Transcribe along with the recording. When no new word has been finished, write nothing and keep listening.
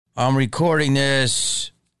I'm recording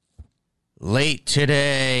this late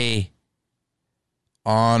today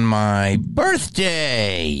on my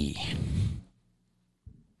birthday.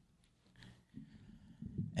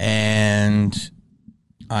 And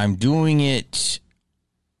I'm doing it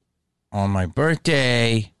on my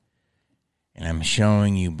birthday, and I'm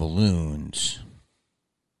showing you balloons.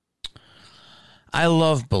 I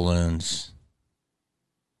love balloons.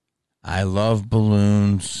 I love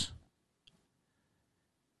balloons.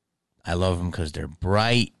 I love them because they're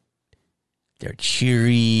bright, they're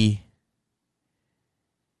cheery,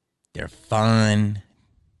 they're fun.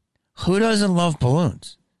 Who doesn't love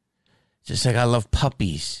balloons? Just like I love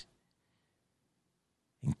puppies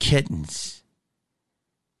and kittens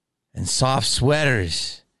and soft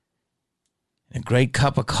sweaters and a great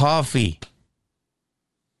cup of coffee.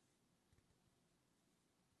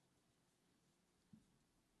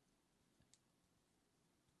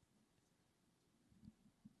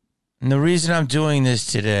 And the reason I'm doing this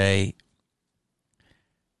today,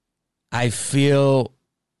 I feel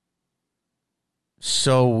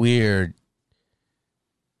so weird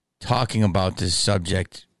talking about this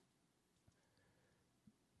subject,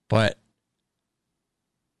 but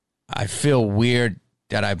I feel weird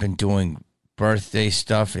that I've been doing birthday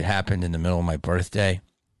stuff. It happened in the middle of my birthday,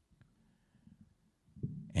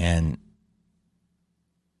 and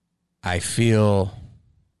I feel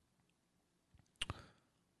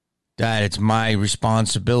that it's my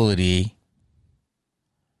responsibility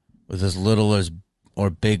with as little as or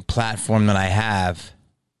big platform that I have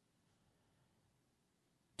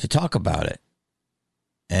to talk about it.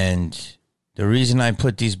 And the reason I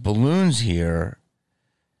put these balloons here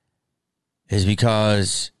is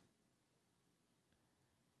because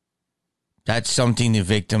that's something the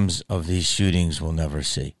victims of these shootings will never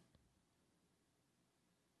see.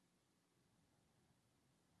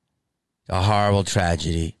 The horrible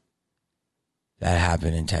tragedy that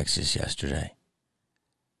happened in Texas yesterday.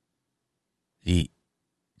 The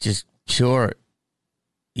just pure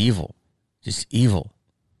evil. Just evil.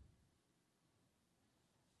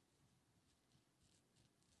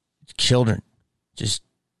 Children. Just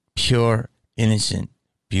pure, innocent,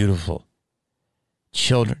 beautiful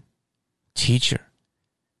children. Teacher.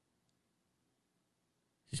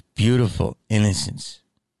 Just beautiful innocence.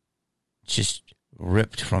 Just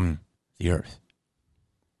ripped from the earth.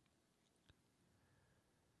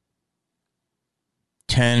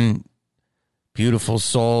 10 beautiful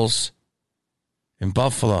souls in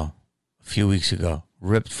Buffalo a few weeks ago,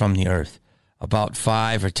 ripped from the earth. About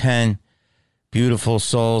 5 or 10 beautiful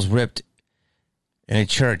souls ripped in a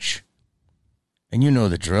church. And you know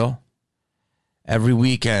the drill. Every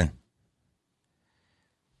weekend,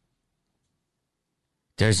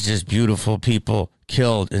 there's just beautiful people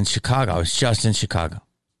killed in Chicago. It's just in Chicago.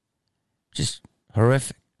 Just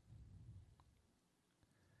horrific.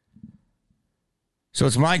 So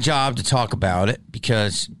it's my job to talk about it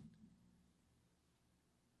because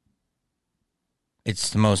it's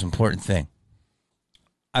the most important thing.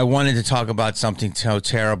 I wanted to talk about something so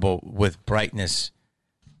terrible with brightness.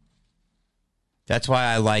 That's why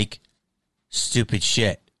I like stupid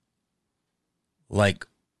shit like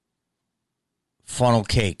funnel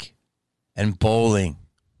cake and bowling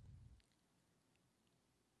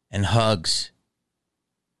and hugs,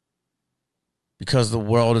 because the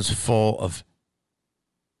world is full of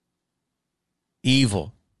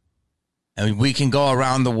evil, and we can go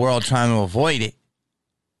around the world trying to avoid it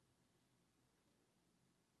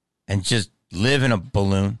and just live in a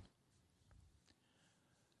balloon,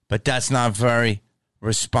 but that's not very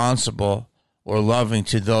responsible or loving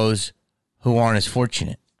to those who aren't as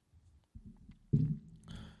fortunate.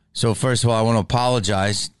 So first of all, I want to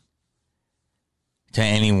apologize to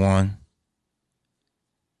anyone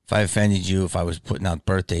if I offended you, if I was putting out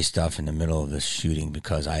birthday stuff in the middle of this shooting,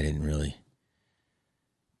 because I didn't really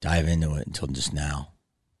dive into it until just now.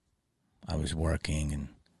 I was working and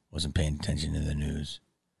wasn't paying attention to the news.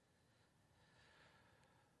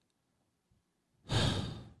 I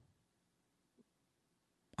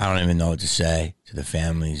don't even know what to say to the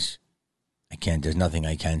families. There's nothing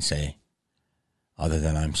I can say other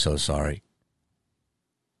than I'm so sorry.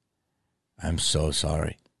 I'm so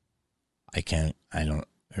sorry. The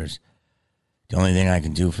only thing I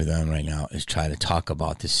can do for them right now is try to talk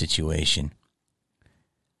about this situation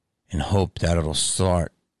and hope that it'll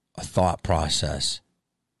start a thought process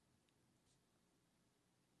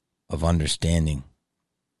of understanding.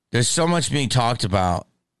 There's so much being talked about,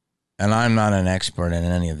 and I'm not an expert in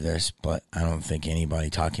any of this, but I don't think anybody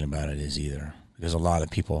talking about it is either, because a lot of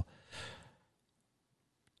people,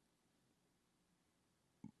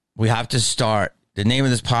 we have to start the name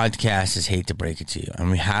of this podcast is Hate to Break It to You.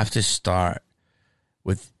 And we have to start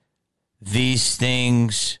with these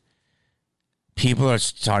things. People are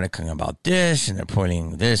talking about this, and they're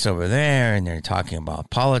putting this over there, and they're talking about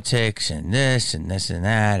politics and this and this and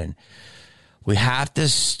that. And we have to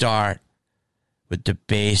start with the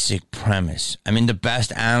basic premise. I mean, the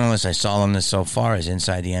best analyst I saw on this so far is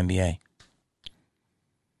Inside the NBA.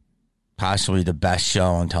 Possibly the best show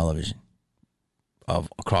on television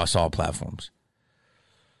across all platforms.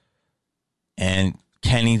 And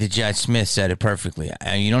Kenny the Jet Smith said it perfectly.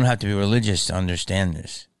 You don't have to be religious to understand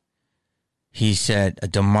this. He said, a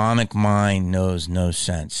demonic mind knows no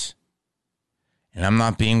sense. And I'm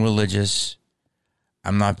not being religious.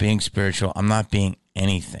 I'm not being spiritual. I'm not being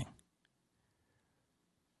anything.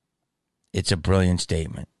 It's a brilliant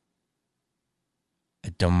statement.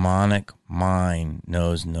 A demonic mind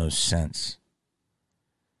knows no sense.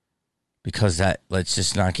 Because let's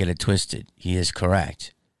just not get it twisted. He is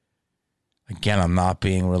correct. Again, I'm not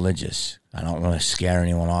being religious. I don't want to scare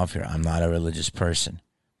anyone off here. I'm not a religious person.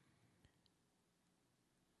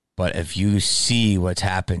 But if you see what's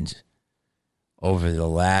happened over the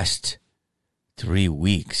last 3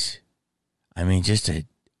 weeks, I mean, just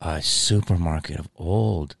a supermarket of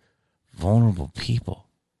old, vulnerable people,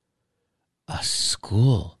 a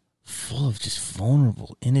school full of just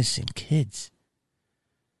vulnerable, innocent kids,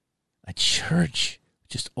 a church,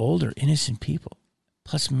 just older, innocent people,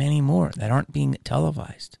 plus many more that aren't being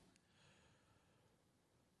televised.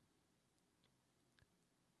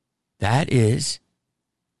 That is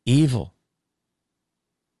evil.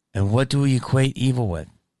 And what do we equate evil with?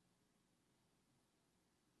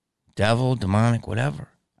 Devil, demonic, whatever.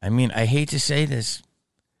 I mean, I hate to say this,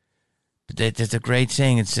 but there's a great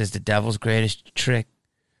saying. It says the devil's greatest trick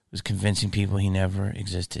was convincing people he never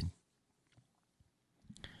existed.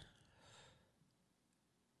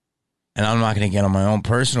 And I'm not going to get on my own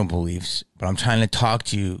personal beliefs, but I'm trying to talk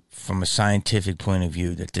to you from a scientific point of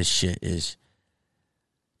view that this shit is,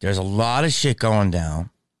 there's a lot of shit going down.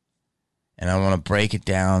 And I want to break it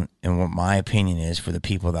down in what my opinion is for the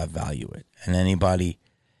people that value it. And anybody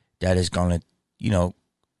that is going to,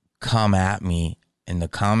 come at me in the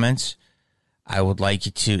comments, I would like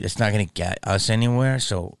you to, it's not going to get us anywhere.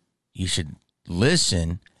 So you should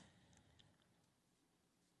listen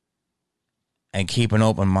and keep an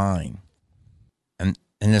open mind. And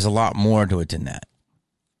there's a lot more to it than that.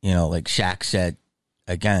 Like Shaq said,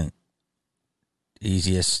 again,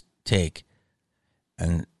 easiest take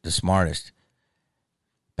and the smartest.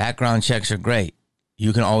 Background checks are great.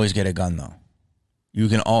 You can always get a gun, though.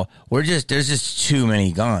 There's just too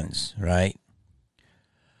many guns, right?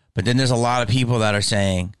 But then there's a lot of people that are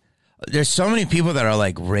saying, there's so many people that are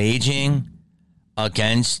like raging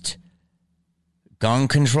against gun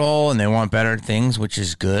control and they want better things, which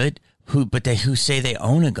is good. Who say they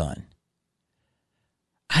own a gun.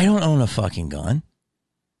 I don't own a fucking gun.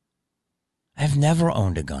 I've never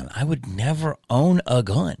owned a gun. I would never own a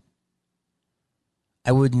gun.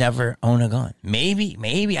 I would never own a gun.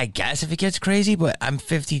 Maybe, I guess if it gets crazy, but I'm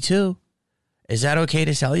 52. Is that okay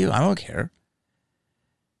to sell you? I don't care.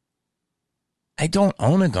 I don't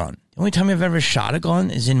own a gun. The only time I've ever shot a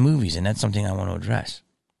gun is in movies, and that's something I want to address.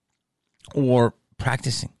 Or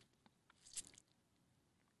practicing.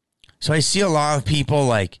 So I see a lot of people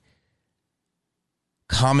like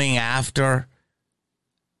coming after,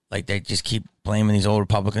 like they just keep blaming these old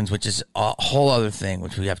Republicans, which is a whole other thing,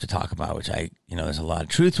 which we have to talk about, which there's a lot of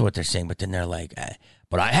truth to what they're saying, but then they're like,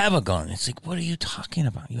 but I have a gun. It's like, what are you talking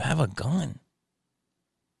about? You have a gun.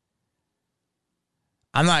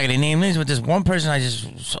 I'm not going to name names, but this one person I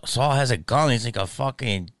just saw has a gun. He's like a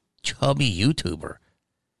fucking chubby YouTuber.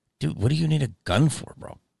 Dude, what do you need a gun for,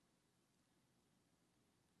 bro?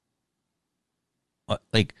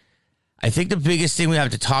 Like, I think the biggest thing we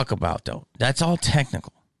have to talk about, though, that's all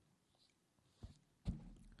technical.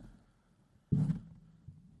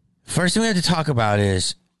 First thing we have to talk about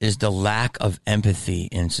is the lack of empathy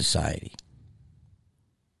in society.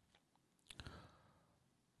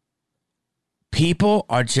 People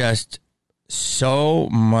are just so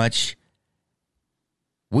much.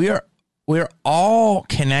 We're all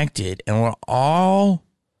connected and we're all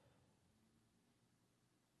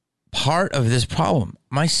part of this problem,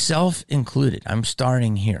 myself included. I'm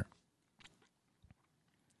starting here.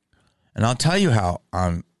 And I'll tell you how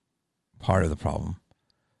I'm part of the problem.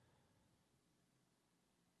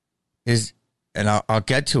 I'll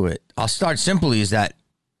get to it. I'll start simply is that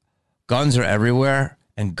guns are everywhere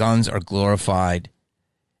and guns are glorified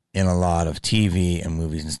in a lot of TV and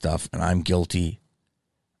movies and stuff. And I'm guilty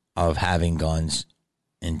of having guns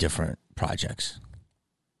in different projects.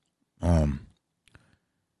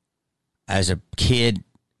 as a kid,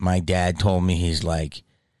 my dad told me, he's like,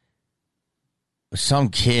 some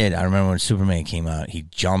kid, I remember when Superman came out, he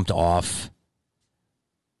jumped off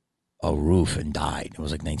a roof and died. It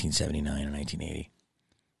was like 1979 or 1980.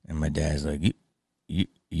 And my dad's like,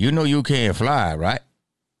 you know you can't fly, right?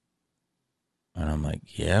 And I'm like,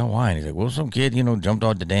 yeah, why? And he's like, well, some kid, jumped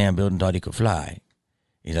off the damn building, thought he could fly.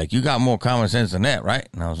 He's like, you got more common sense than that, right?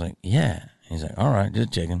 And I was like, yeah. He's like, all right,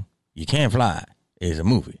 just checking. You Can't Fly is a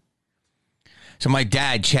movie. So my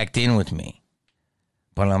dad checked in with me.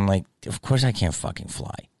 But I'm like, of course I can't fucking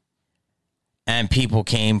fly. And people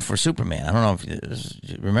came for Superman. I don't know if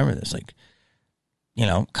you remember this. Like,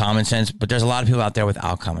 common sense. But there's a lot of people out there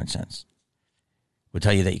without common sense. Will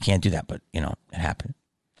tell you that you can't do that. But, it happened.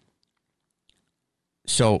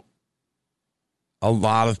 So a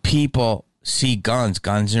lot of people see guns.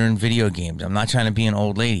 Guns are in video games. I'm not trying to be an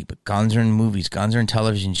old lady, but guns are in movies. Guns are in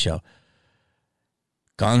television show.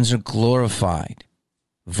 Guns are glorified.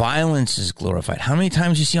 Violence is glorified. How many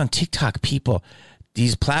times you see on TikTok people,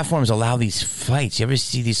 these platforms allow these fights? You ever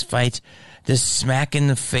see these fights? This smack in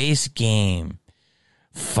the face game.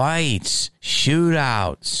 Fights,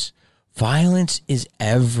 shootouts. Violence is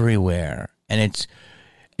everywhere. And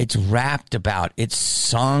it's rapped about. It's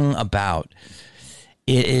sung about.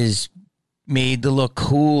 It is made to look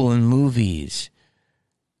cool in movies.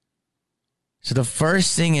 So the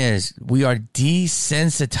first thing is we are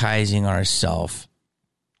desensitizing ourselves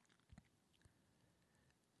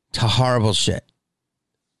to horrible shit.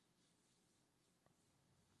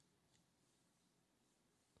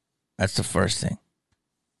 That's the first thing.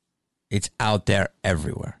 It's out there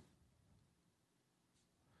everywhere.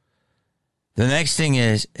 The next thing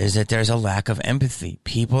is that there's a lack of empathy.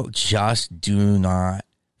 People just do not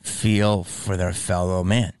feel for their fellow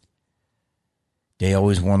man. They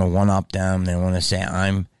always want to one-up them. They want to say,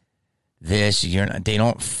 I'm this, you're not. They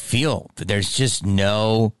don't feel. There's just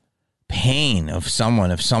no pain of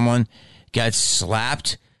someone. If someone gets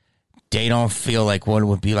slapped, they don't feel like what it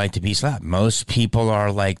would be like to be slapped. Most people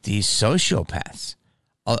are like these sociopaths.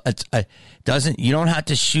 You don't have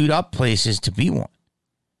to shoot up places to be one.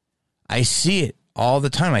 I see it all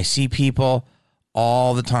the time. I see people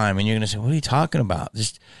all the time. And you're going to say, what are you talking about?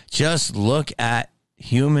 Just look at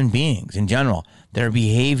human beings in general, their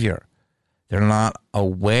behavior. They're not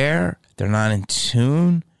aware. They're not in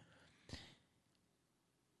tune.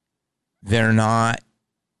 They're not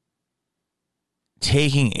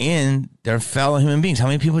taking in their fellow human beings. How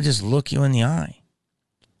many people just look you in the eye?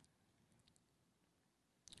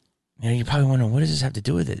 You're probably wondering, what does this have to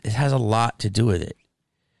do with it? It has a lot to do with it.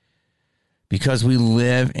 Because we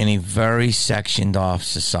live in a very sectioned off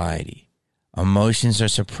society. Emotions are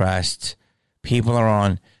suppressed. People are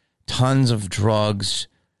on tons of drugs,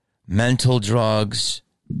 mental drugs.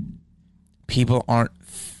 People aren't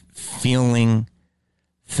feeling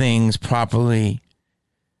things properly.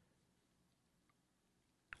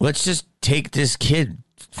 Let's just take this kid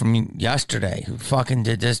from yesterday who fucking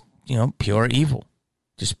did this, pure evil.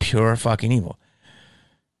 Just pure fucking evil.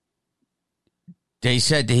 They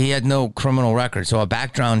said that he had no criminal record. So a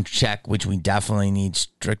background check, which we definitely need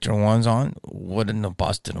stricter ones on, wouldn't have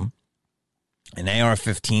busted him. An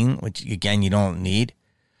AR-15, which, again, you don't need.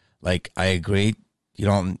 Like, I agree. You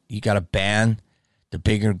got to ban the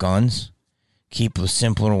bigger guns. Keep the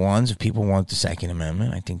simpler ones if people want the Second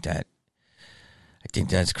Amendment. I think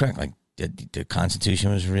that's correct. Like, the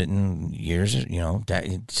Constitution was written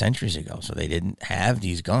centuries ago. So they didn't have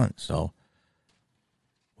these guns. So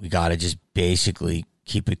we got to just basically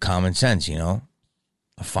keep it common sense, a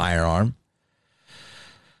firearm.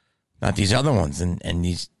 Not these other ones. And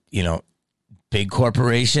these, big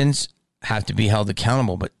corporations have to be held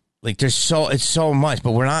accountable. But like it's so much,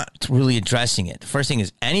 but we're not really addressing it. The first thing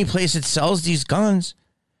is any place that sells these guns,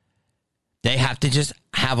 they have to just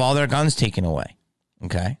have all their guns taken away.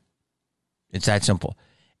 Okay? It's that simple.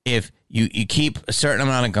 If you keep a certain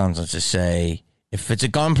amount of guns, let's just say, if it's a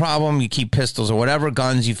gun problem, you keep pistols or whatever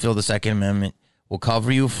guns you feel the Second Amendment will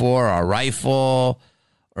cover you for, or a rifle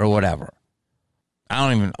or whatever. I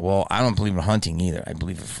don't believe in hunting either. I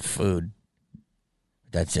believe it for food.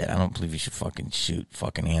 That's it. I don't believe you should fucking shoot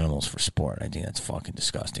fucking animals for sport. I think that's fucking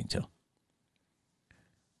disgusting too.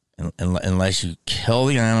 Unless you kill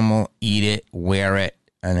the animal, eat it, wear it,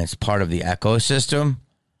 and it's part of the ecosystem,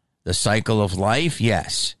 the cycle of life,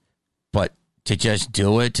 yes. But to just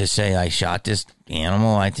do it, to say I shot this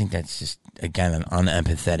animal, I think that's just, again, an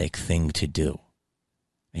unempathetic thing to do.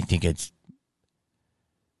 I think it's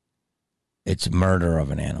murder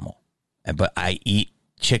of an animal. But I eat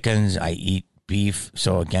chickens, I eat beef,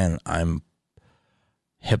 so again, I'm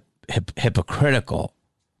hypocritical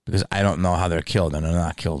because I don't know how they're killed, and they're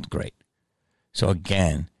not killed great. So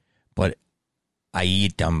again, but I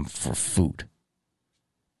eat them for food.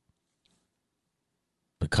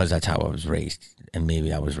 Because that's how I was raised. And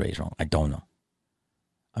maybe I was raised wrong. I don't know.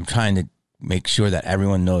 I'm trying to make sure that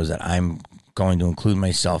everyone knows that I'm going to include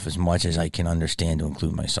myself as much as I can understand to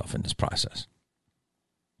include myself in this process.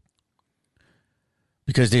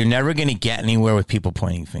 Because they're never going to get anywhere with people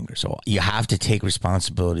pointing fingers. So you have to take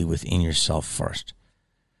responsibility within yourself first.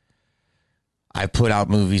 I put out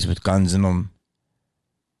movies with guns in them.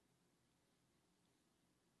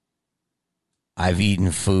 I've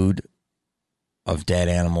eaten food of dead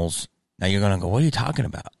animals. Now you're going to go, what are you talking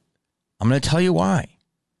about? I'm going to tell you why.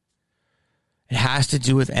 It has to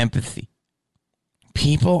do with empathy.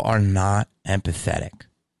 People are not empathetic.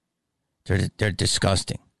 They're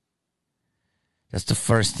disgusting. That's the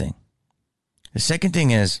first thing. The second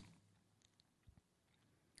thing is,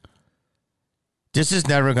 this is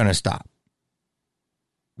never going to stop.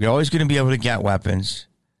 You're always going to be able to get weapons.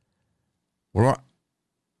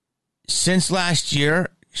 Since last year,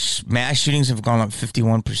 mass shootings have gone up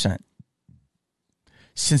 51%.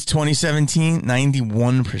 Since 2017,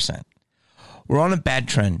 91%. We're on a bad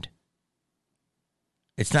trend.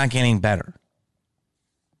 It's not getting better.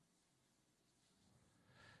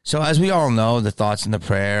 So as we all know, the thoughts and the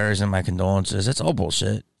prayers and my condolences, it's all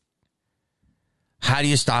bullshit. How do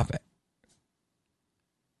you stop it?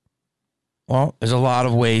 Well, there's a lot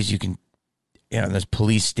of ways you can, there's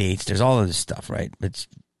police states, there's all of this stuff, right? It's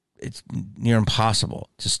near impossible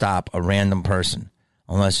to stop a random person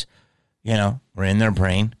unless, we're in their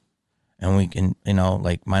brain and we can,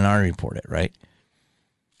 like Minority Report it, right?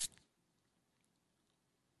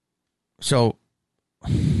 So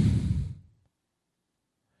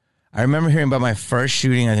I remember hearing about my first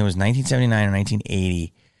shooting, I think it was 1979 or 1980.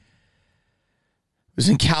 It was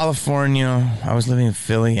in California. I was living in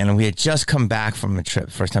Philly, and we had just come back from a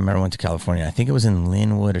trip. First time I ever went to California. I think it was in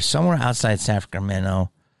Linwood or somewhere outside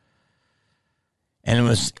Sacramento. And it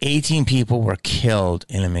was 18 people were killed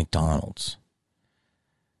in a McDonald's.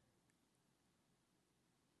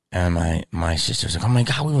 And my sister was like, oh my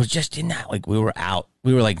God, we were just in that. Like, we were out.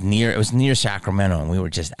 We were like it was near Sacramento, and we were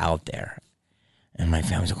just out there. And my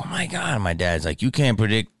family's like, oh my God. And my dad's like, you can't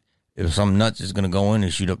predict if some nuts is going to go in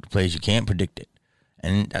and shoot up the place. You can't predict it.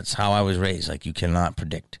 And that's how I was raised. Like, you cannot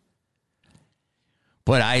predict.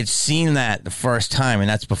 But I had seen that the first time, and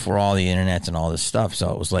that's before all the internets and all this stuff.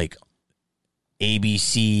 So it was like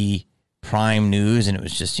ABC Prime News, and it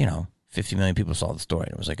was just, 50 million people saw the story.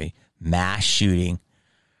 It was like a mass shooting.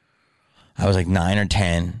 I was like 9 or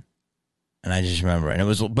 10, and I just remember. And it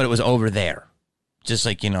was over there. Just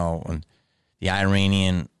like, when the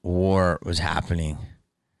Iranian war was happening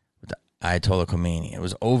with the Ayatollah Khomeini. It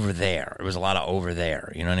was over there. It was a lot of over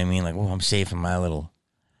there. You know what I mean? Like, well, I'm safe in my little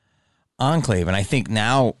enclave. And I think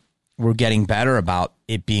now we're getting better about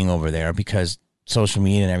it being over there because social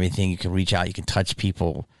media and everything, you can reach out, you can touch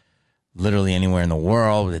people literally anywhere in the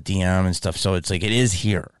world with a DM and stuff. So it's like, it is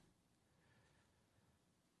here.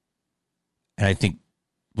 And I think,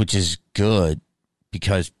 which is good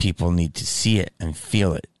because people need to see it and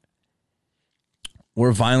feel it.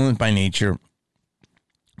 We're violent by nature.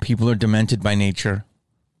 People are demented by nature.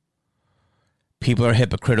 People are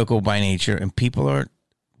hypocritical by nature. And people are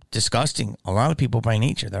disgusting. A lot of people by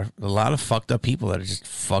nature. There are a lot of fucked up people that are just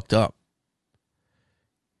fucked up.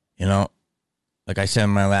 Like I said in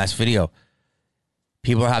my last video,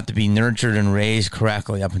 people have to be nurtured and raised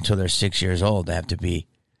correctly up until they're 6 years old.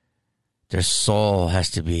 Their soul has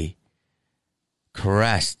to be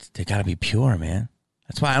caressed. They got to be pure, man.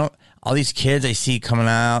 That's why all these kids I see coming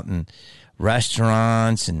out and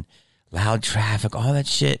restaurants and loud traffic, all that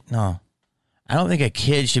shit. No, I don't think a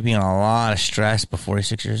kid should be in a lot of stress before he's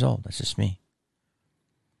 6 years old. That's just me.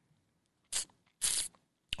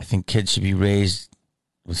 I think kids should be raised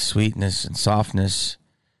with sweetness and softness.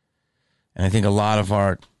 And I think a lot of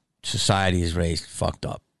our society is raised fucked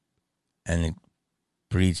up. And it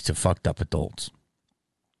breeds to fucked up adults.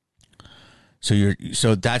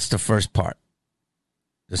 So that's the first part.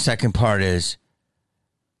 The second part is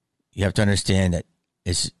you have to understand that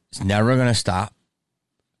it's never going to stop.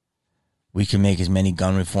 We can make as many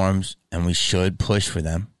gun reforms, and we should push for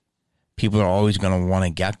them. People are always going to want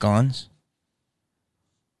to get guns.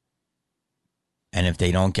 And if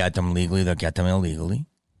they don't get them legally, they'll get them illegally.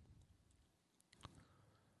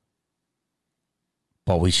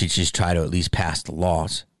 But we should just try to at least pass the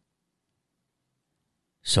laws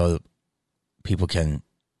so people can,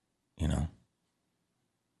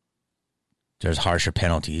 there's harsher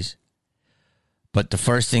penalties. But the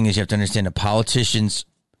first thing is you have to understand that politicians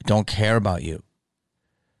don't care about you.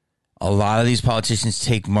 A lot of these politicians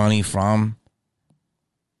take money from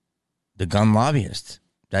the gun lobbyists.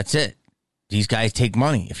 That's it. These guys take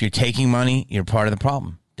money. If you're taking money, you're part of the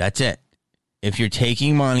problem. That's it. If you're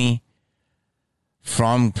taking money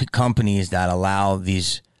from companies that allow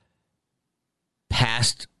these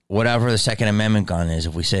past whatever the Second Amendment gun is,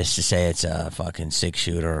 if we say it's a fucking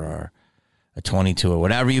 6-shooter or a 22 or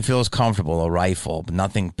whatever you feel is comfortable, a rifle, but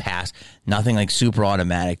nothing like super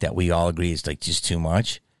automatic that we all agree is like just too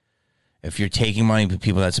much. If you're taking money from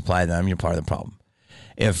people that supply them, you're part of the problem.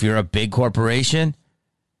 If you're a big corporation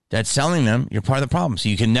that's selling them, you're part of the problem. So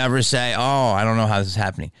you can never say, oh, I don't know how this is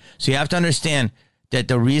happening. So you have to understand that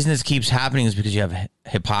the reason this keeps happening is because you have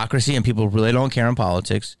hypocrisy and people really don't care in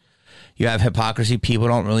politics. You have hypocrisy, people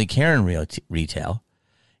don't really care in retail.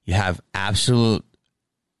 You have absolute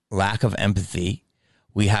lack of empathy.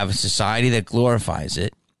 We have a society that glorifies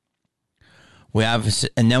it.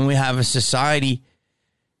 And then we have a society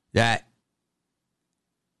that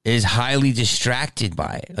is highly distracted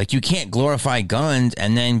by it. Like, you can't glorify guns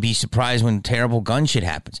and then be surprised when terrible gun shit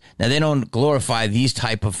happens. Now, they don't glorify these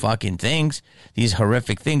type of fucking things, these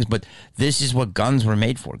horrific things, but this is what guns were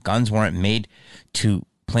made for. Guns weren't made to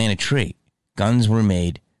plant a tree. Guns were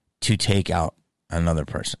made to take out another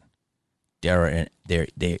person. And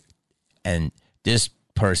this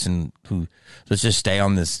person who, let's just stay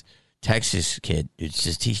on this Texas kid. It's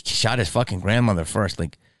just, he shot his fucking grandmother first.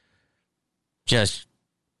 Like, just,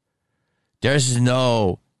 there's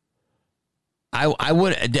no, I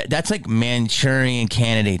would, that's like Manchurian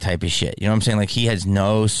Candidate type of shit. You know what I'm saying? Like, he has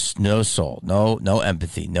no soul, no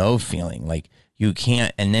empathy, no feeling. Like, you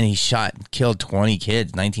can't, and then he shot and killed 20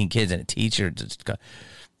 kids, 19 kids and a teacher.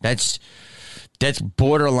 That's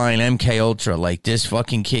borderline MK Ultra. Like, this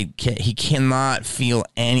fucking kid, he cannot feel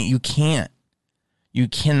any, you cannot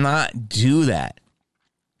do that.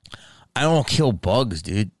 I don't kill bugs,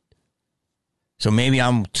 dude. So maybe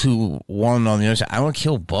I'm one on the other side. I don't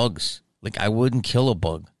kill bugs. Like, I wouldn't kill a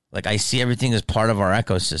bug. Like, I see everything as part of our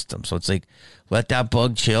ecosystem. So it's like, let that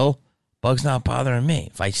bug chill. Bug's not bothering me.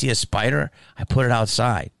 If I see a spider, I put it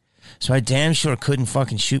outside. So I damn sure couldn't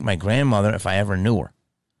fucking shoot my grandmother if I ever knew her.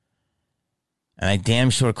 And I damn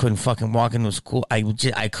sure couldn't fucking walk into school. I would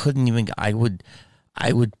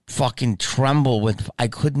fucking tremble I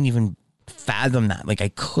couldn't even fathom that. Like, I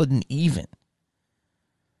couldn't even.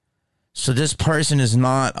 So this person is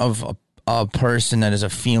not of a person that is a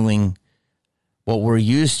feeling what we're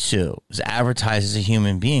used to is advertised as a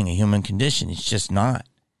human being, a human condition. It's just not.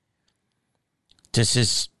 This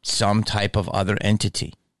is some type of other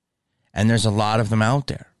entity. And there's a lot of them out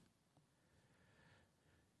there.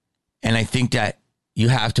 And I think that you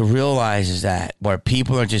have to realize is that where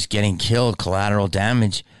people are just getting killed, collateral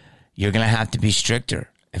damage, you're going to have to be stricter.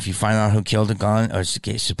 If you find out who killed the gun or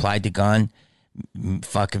supplied the gun,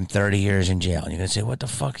 fucking 30 years in jail. And you're going to say, what the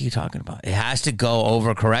fuck are you talking about? It has to go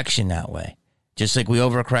overcorrection that way. Just like we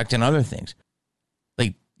overcorrect in other things.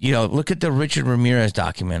 Like, you know, look at the Richard Ramirez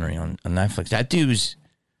documentary on Netflix. That dude's,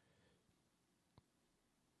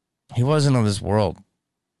 he wasn't of this world.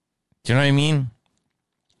 Do you know what I mean?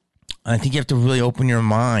 And I think you have to really open your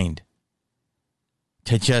mind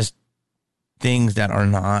to just things that are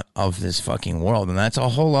not of this fucking world. And that's a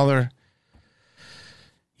whole other,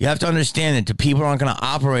 you have to understand that the people aren't going to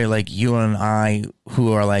operate like you and I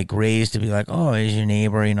who are like raised to be like, oh, here's your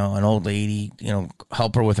neighbor, you know, an old lady, you know,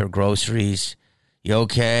 help her with her groceries. You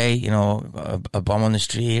okay? You know, a bum on the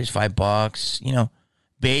street, here's $5, you know,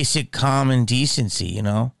 basic common decency, you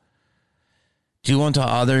know. Do unto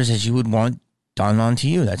others as you would want done unto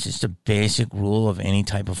you. That's just a basic rule of any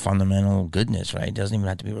type of fundamental goodness, right? It doesn't even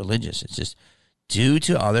have to be religious. It's just do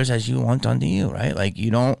to others as you want done to you, right? Like,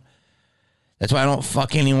 you don't, that's why I don't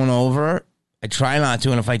fuck anyone over. I try not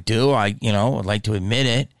to, and if I do, I, you know, would like to admit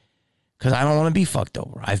it, because I don't want to be fucked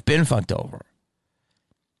over. I've been fucked over.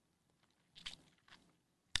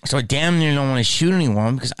 So I damn near don't want to shoot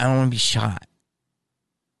anyone because I don't want to be shot.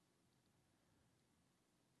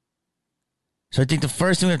 So I think the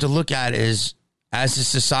first thing we have to look at is, as a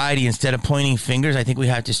society, instead of pointing fingers, I think we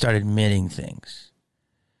have to start admitting things.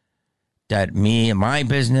 That me and my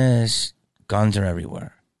business, guns are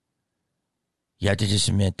everywhere. You have to just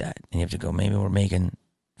admit that. And you have to go, maybe we're making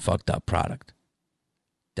fucked up product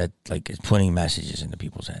that, like, is putting messages into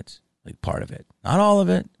people's heads. Like, part of it. Not all of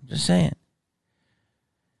it. I'm just saying.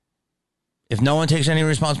 If no one takes any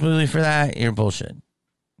responsibility for that, you're bullshit.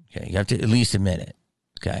 Okay, you have to at least admit it.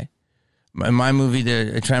 Okay? In my movie,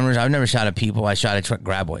 The Tremors, I've never shot at people. I shot at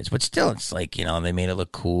graboids. But still, it's like, you know, they made it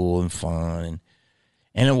look cool and fun.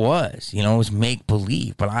 And it was. You know, it was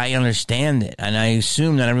make-believe. But I understand it. And I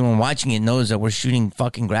assume that everyone watching it knows that we're shooting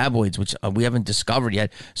fucking graboids, which we haven't discovered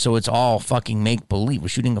yet. So it's all fucking make-believe. We're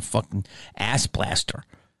shooting a fucking ass blaster.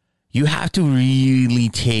 You have to really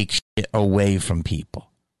take shit away from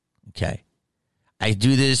people. Okay? I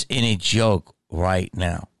do this in a joke right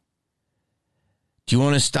now. Do you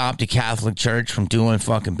want to stop the Catholic Church from doing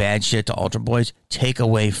fucking bad shit to altar boys? Take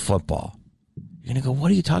away football. You're going to go,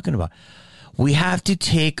 what are you talking about? We have to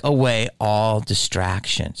take away all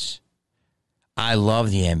distractions. I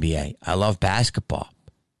love the NBA. I love basketball.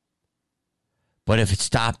 But if it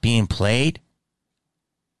stopped being played,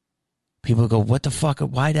 people go, what the fuck?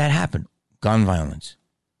 Why'd that happen? Gun violence.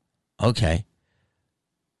 Okay.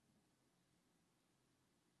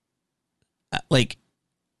 Like,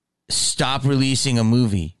 stop releasing a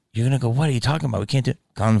movie. You're going to go, what are you talking about? We can't do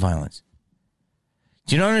gun violence.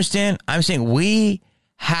 Do you not understand? I'm saying we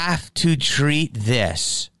have to treat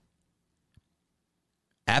this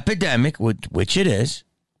epidemic, which it is.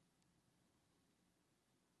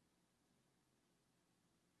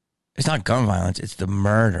 It's not gun violence. It's the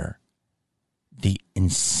murder. The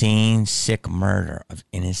insane, sick murder of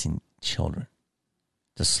innocent children.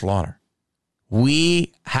 The slaughter.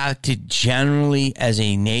 We have to generally, as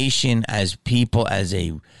a nation, as people, as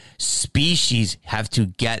a species, have to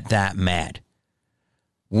get that mad.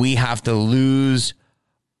 We have to lose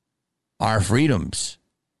our freedoms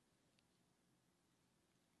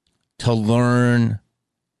to learn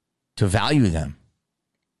to value them.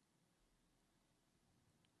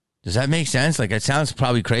 Does that make sense? Like, it sounds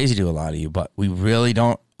probably crazy to a lot of you, but we really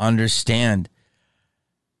don't understand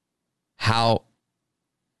how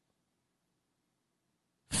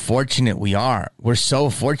fortunate we are. We're so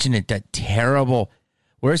fortunate that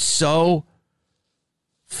we're so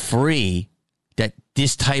free that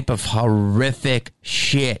this type of horrific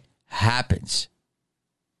shit happens.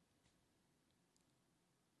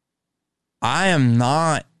 I am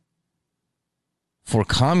not for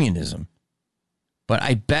communism, but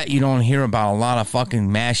I bet you don't hear about a lot of fucking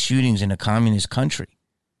mass shootings in a communist country.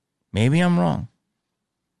 Maybe I'm wrong.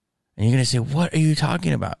 And you're going to say, what are you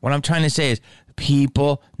talking about? What I'm trying to say is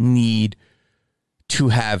people need to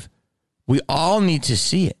we all need to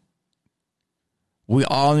see it. We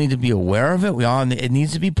all need to be aware of it. It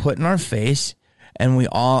needs to be put in our face, and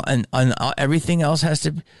everything else has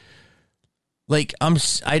to, like,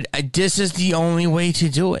 this is the only way to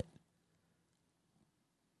do it.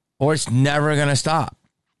 Or it's never going to stop.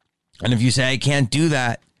 And if you say, I can't do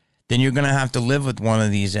that, then you're going to have to live with one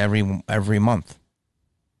of these every month.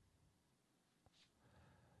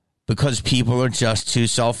 Because people are just too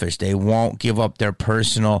selfish. They won't give up their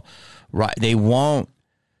personal right. They won't.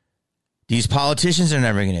 These politicians are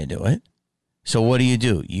never going to do it. So what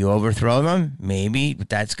do? You overthrow them? Maybe, but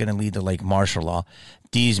that's going to lead to, like, martial law.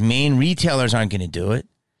 These main retailers aren't going to do it.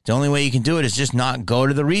 The only way you can do it is just not go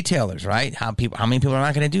to the retailers, right? How many people are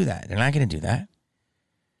not going to do that? They're not going to do that.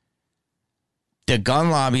 The gun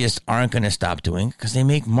lobbyists aren't going to stop doing it because they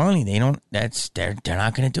make money. They're not going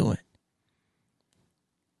to do it.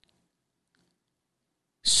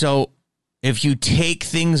 So if you take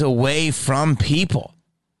things away from people,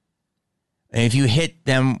 and if you hit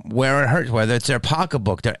them where it hurts, whether it's their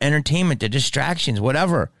pocketbook, their entertainment, their distractions,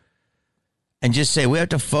 whatever, and just say, we have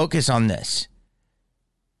to focus on this.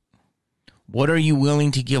 What are you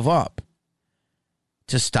willing to give up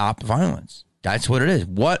to stop violence? That's what it is.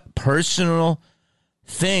 What personal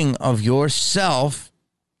thing of yourself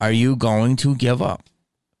are you going to give up?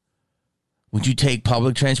 Would you take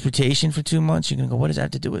public transportation for 2 months? You're going to go, what does that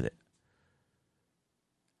have to do with it?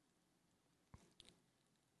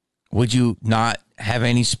 Would you not have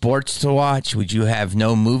any sports to watch? Would you have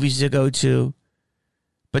no movies to go to?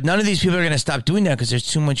 But none of these people are going to stop doing that because there's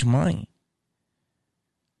too much money.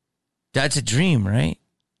 That's a dream, right?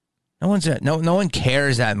 No one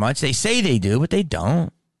cares that much. They say they do, but they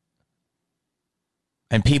don't.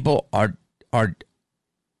 And people they'll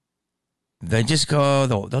just go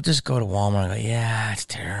to Walmart and go, yeah, it's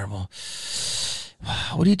terrible.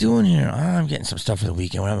 What are you doing here? Oh, I'm getting some stuff for the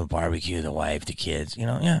weekend. We're having a barbecue, the wife, the kids,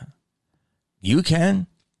 yeah. You can.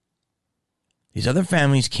 These other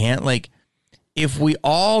families can't. Like, if we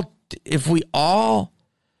all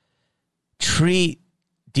treat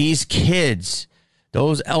these kids,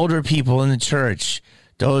 those elder people in the church,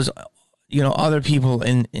 those other people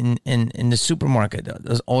in the supermarket,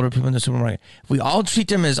 those older people in the supermarket, if we all treat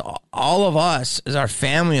them as all of us, as our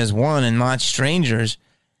family, as one and not strangers,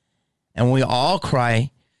 and we all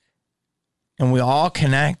cry and we all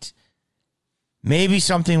connect, maybe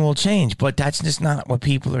something will change. But that's just not what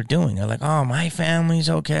people are doing. They're like, oh, my family's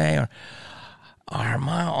okay, or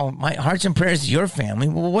my hearts and prayers to your family.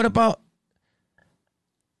 Well, what about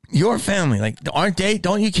your family? Like,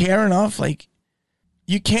 don't you care enough? Like,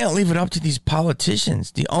 You can't leave it up to these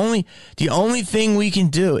politicians. The only thing we can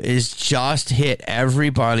do is just hit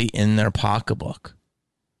everybody in their pocketbook.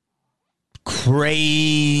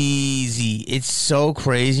 Crazy. It's so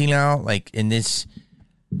crazy now. Like in this,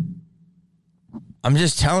 I'm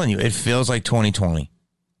just telling you, it feels like 2020.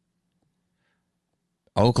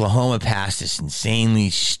 Oklahoma passed this insanely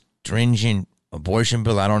stringent abortion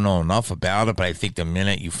bill. I don't know enough about it, but I think the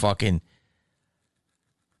minute you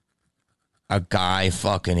a guy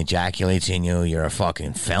fucking ejaculates in you, you're a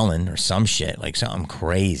fucking felon or some shit, like something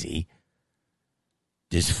crazy.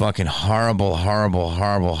 There's fucking horrible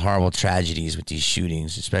tragedies with these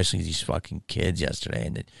shootings, especially these fucking kids yesterday.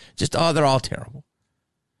 And they're all terrible.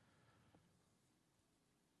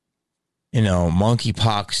 You know,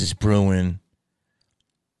 monkeypox is brewing.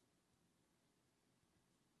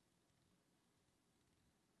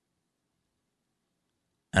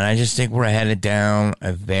 And I just think we're headed down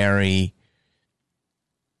a very,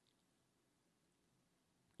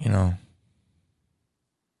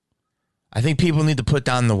 I think people need to put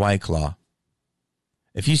down the White Claw.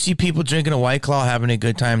 If you see people drinking a White Claw, having a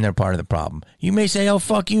good time, they're part of the problem. You may say, oh,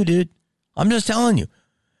 fuck you, dude. I'm just telling you.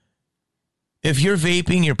 If you're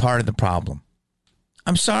vaping, you're part of the problem.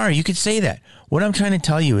 I'm sorry, you could say that. What I'm trying to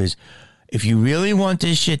tell you is, if you really want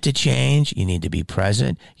this shit to change, you need to be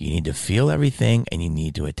present, you need to feel everything, and you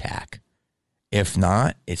need to attack. If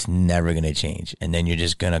not, it's never going to change. And then you're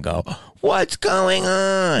just going to go, what's going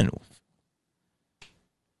on?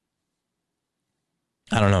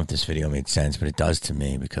 I don't know if this video made sense, but it does to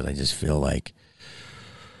me because I just feel like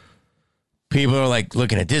people are like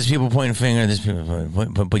looking at this, people pointing finger, this people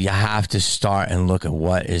pointing, but you have to start and look at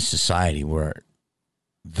what is society. We're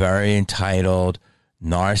very entitled,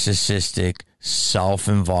 narcissistic,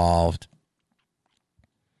 self-involved,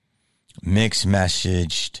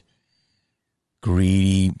 mixed-messaged,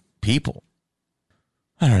 greedy people.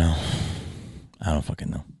 I don't know. I don't fucking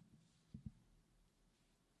know.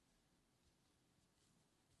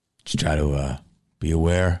 Just try to be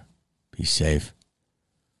aware, be safe.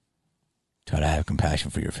 Try to have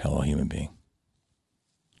compassion for your fellow human being.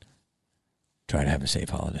 Try to have a safe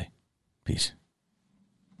holiday. Peace.